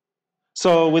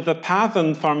 So with a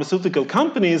patent, pharmaceutical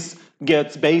companies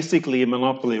get basically a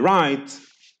monopoly right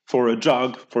for a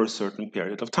drug for a certain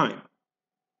period of time.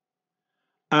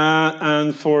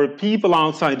 And for people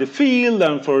outside the field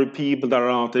and for people that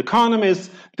are not economists,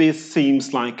 this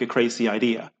seems like a crazy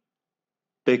idea.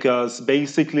 Because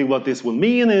basically what this will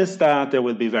mean is that there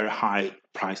will be very high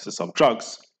prices of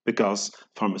drugs because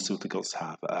pharmaceuticals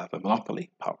have a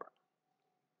monopoly power.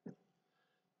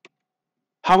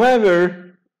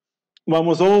 However, one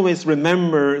must always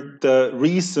remember the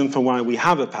reason for why we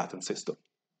have a patent system.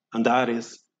 And that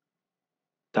is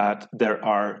that there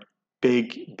are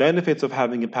big benefits of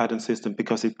having a patent system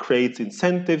because it creates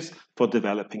incentives for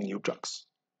developing new drugs.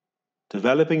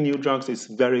 Developing new drugs is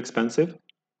very expensive.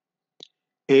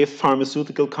 If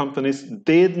pharmaceutical companies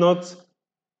did not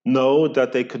know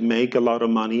that they could make a lot of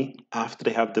money after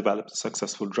they have developed a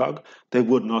successful drug, they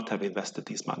would not have invested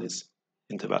these monies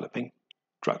in developing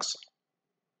drugs.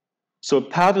 So a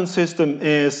patent system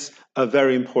is a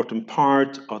very important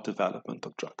part of development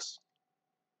of drugs.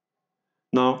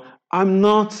 Now, I'm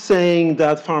not saying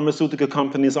that pharmaceutical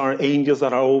companies are angels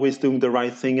that are always doing the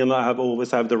right thing and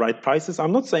always have the right prices.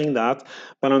 I'm not saying that,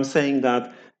 but I'm saying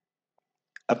that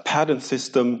a patent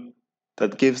system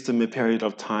that gives them a period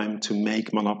of time to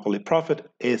make monopoly profit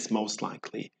is most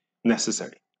likely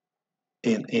necessary,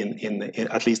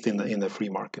 at least in the free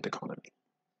market economy.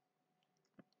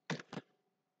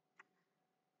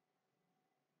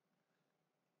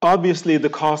 Obviously, the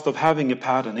cost of having a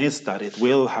patent is that it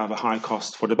will have a high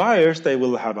cost for the buyers. They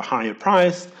will have a higher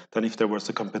price than if there was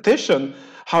a competition.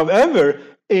 However,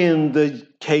 in the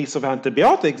case of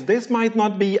antibiotics, this might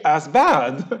not be as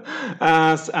bad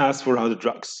as for other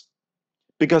drugs.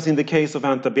 Because in the case of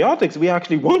antibiotics, we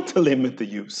actually want to limit the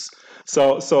use.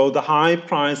 So the high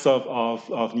price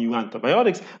of new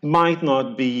antibiotics might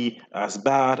not be as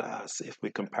bad as if we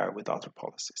compare with other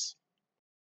policies.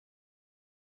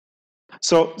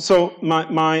 So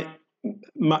my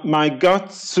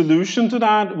gut solution to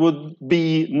that would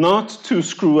be not to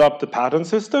screw up the patent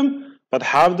system, but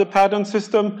have the patent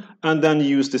system and then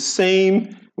use the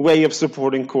same way of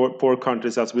supporting poor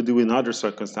countries as we do in other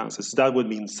circumstances. That would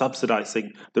mean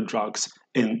subsidizing the drugs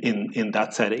in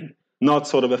that setting. Not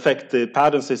sort of affect the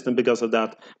patent system because of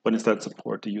that, but instead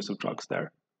support the use of drugs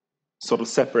there. Sort of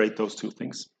separate those two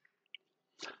things.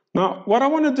 Now, what I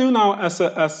want to do now as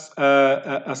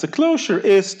a closure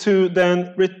is to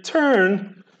then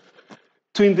return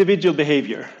to individual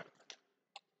behavior.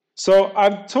 So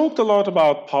I've talked a lot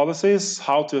about policies,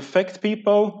 how to affect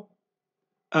people,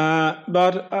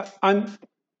 but I'm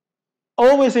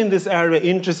always in this area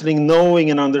interested in knowing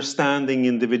and understanding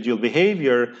individual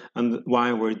behavior and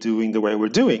why we're doing the way we're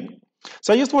doing.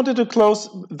 So I just wanted to close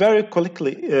very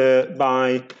quickly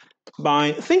by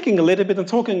thinking a little bit and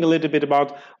talking a little bit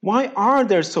about why are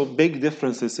there so big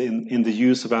differences in the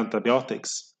use of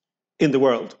antibiotics in the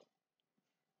world.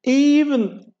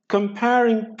 Even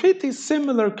comparing pretty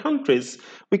similar countries,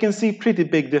 we can see pretty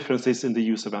big differences in the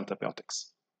use of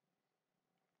antibiotics.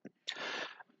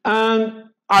 And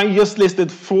I just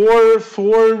listed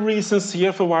four reasons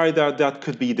here for why that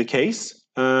could be the case.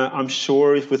 I'm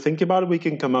sure if we think about it, we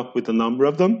can come up with a number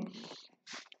of them.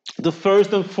 The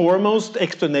first and foremost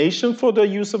explanation for the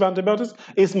use of antibiotics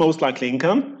is most likely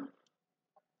income.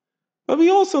 But we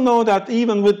also know that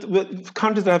even with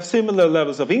countries that have similar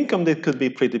levels of income, there could be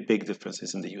pretty big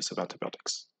differences in the use of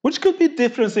antibiotics, which could be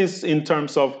differences in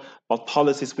terms of what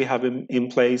policies we have in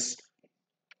place,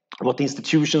 what the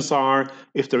institutions are,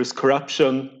 if there is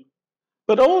corruption,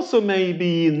 but also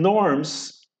maybe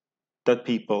norms that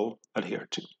people adhere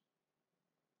to.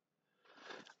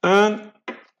 And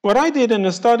what I did in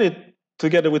a study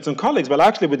together with some colleagues, well,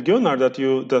 actually with Gunnar that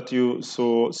you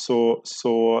saw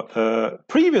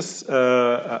previous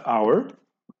hour,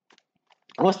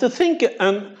 was to think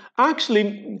and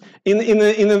actually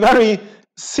in a very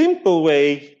simple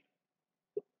way,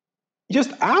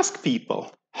 just ask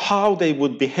people how they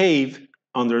would behave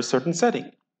under a certain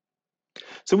setting.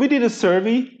 So we did a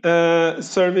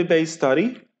survey-based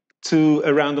study to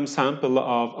a random sample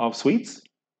of Swedes.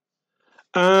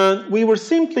 And we were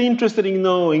simply interested in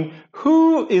knowing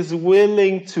who is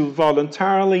willing to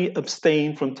voluntarily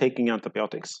abstain from taking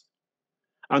antibiotics.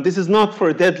 And this is not for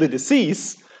a deadly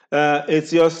disease.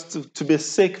 It's just to be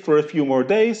sick for a few more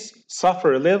days,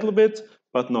 suffer a little bit,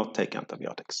 but not take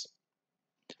antibiotics.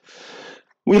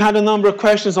 We had a number of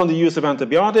questions on the use of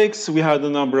antibiotics. We had a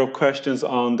number of questions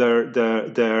on their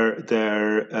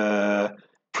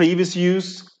previous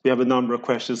use. We have a number of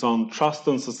questions on trust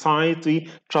in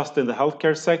society, trust in the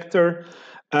healthcare sector,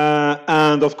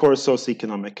 and of course,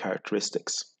 socioeconomic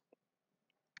characteristics.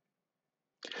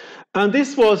 And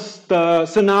this was the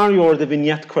scenario or the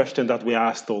vignette question that we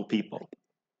asked all people.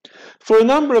 For a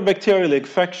number of bacterial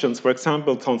infections, for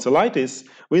example, tonsillitis,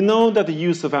 we know that the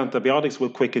use of antibiotics will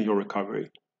quicken your recovery.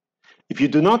 If you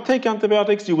do not take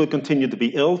antibiotics, you will continue to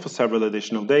be ill for several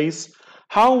additional days.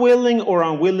 How willing or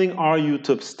unwilling are you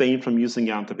to abstain from using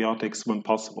antibiotics when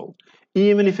possible,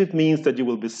 even if it means that you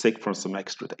will be sick for some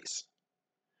extra days?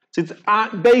 So it's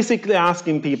basically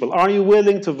asking people, are you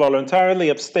willing to voluntarily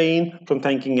abstain from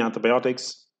taking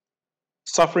antibiotics,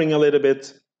 suffering a little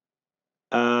bit,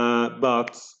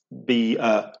 but be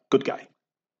a good guy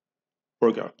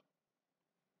or girl?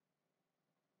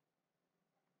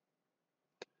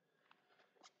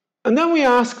 And then we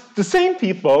asked the same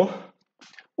people,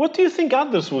 what do you think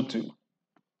others would do?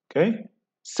 Okay,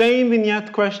 same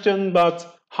vignette question,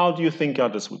 but how do you think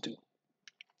others would do?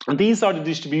 And these are the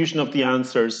distribution of the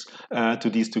answers to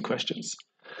these two questions.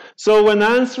 So when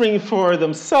answering for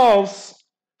themselves,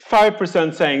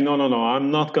 5% saying, no, I'm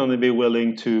not going to be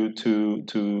willing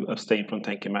to abstain from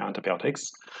taking my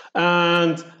antibiotics.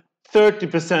 And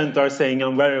 30% are saying,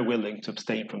 I'm very willing to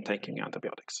abstain from taking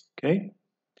antibiotics, okay?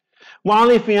 While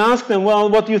if we ask them, well,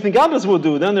 what do you think others would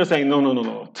do? Then they're saying, no.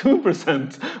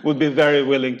 2% would be very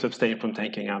willing to abstain from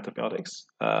taking antibiotics,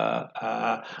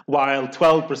 while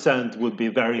 12% would be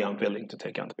very unwilling to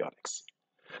take antibiotics.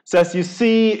 So as you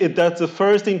see, that's the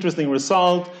first interesting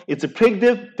result. It's a pretty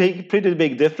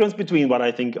big difference between what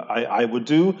I think I would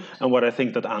do and what I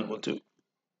think that Anne would do.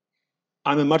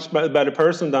 I'm a much better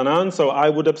person than Anne, so I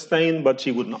would abstain, but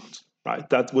she would not. Right?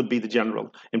 That would be the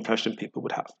general impression people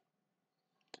would have.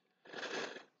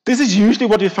 This is usually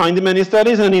what you find in many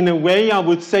studies, and in a way, I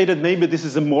would say that maybe this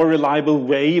is a more reliable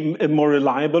way, a more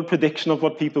reliable prediction of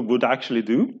what people would actually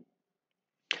do.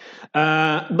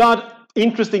 But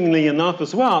interestingly enough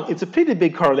as well, it's a pretty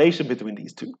big correlation between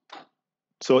these two.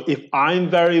 So if I'm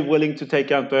very willing to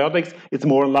take antibiotics, it's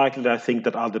more likely that I think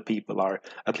that other people are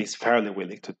at least fairly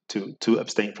willing to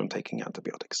abstain from taking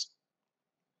antibiotics.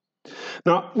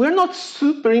 Now, we're not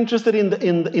super interested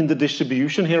in the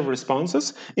distribution here of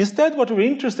responses. Instead, what we're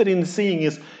interested in seeing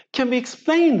is, can we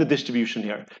explain the distribution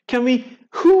here?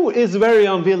 Who is very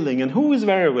unwilling and who is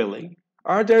very willing?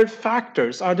 Are there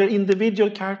factors? Are there individual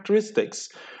characteristics?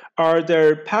 Are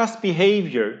there past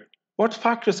behavior? What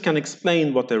factors can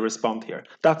explain what they respond here?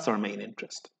 That's our main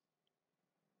interest.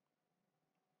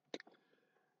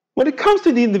 When it comes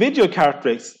to the individual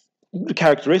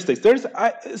characteristics, there's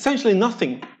essentially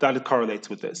nothing that it correlates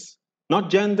with this. Not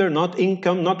gender, not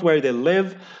income, not where they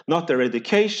live, not their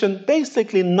education.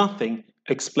 Basically nothing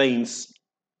explains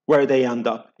where they end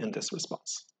up in this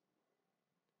response.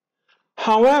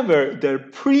 However, their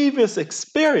previous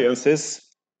experiences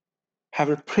have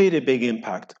a pretty big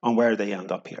impact on where they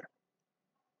end up here.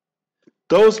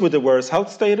 Those with the worst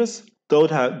health status,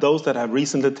 those that have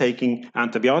recently taken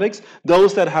antibiotics,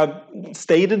 those that have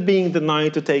stated being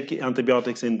denied to take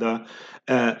antibiotics in the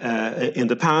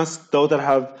past, those that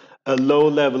have a low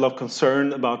level of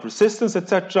concern about resistance,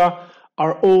 etc.,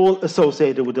 are all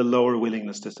associated with a lower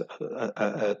willingness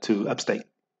to abstain.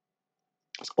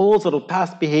 All sort of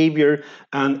past behavior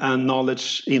and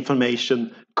knowledge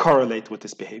information correlate with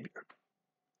this behavior.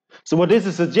 So what this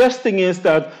is suggesting is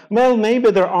that, well, maybe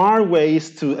there are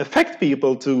ways to affect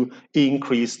people to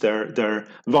increase their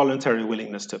voluntary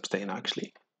willingness to abstain,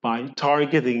 actually, by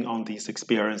targeting on these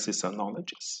experiences and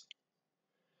knowledges.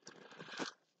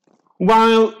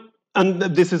 While, and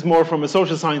this is more from a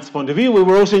social science point of view, we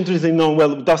were also interested in knowing,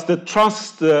 well, does the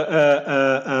trust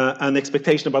and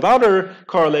expectation about others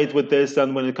correlate with this?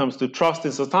 And when it comes to trust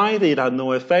in society, it had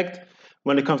no effect.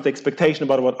 When it comes to expectation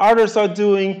about what others are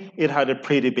doing, it had a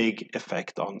pretty big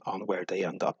effect on where they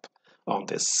end up on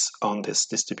this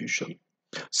distribution.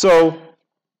 So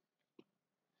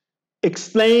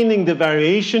explaining the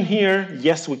variation here,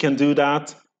 yes, we can do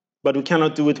that, but we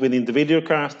cannot do it with individual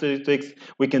characteristics.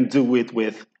 We can do it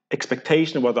with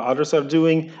expectation of what the others are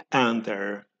doing and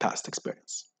their past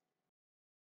experience.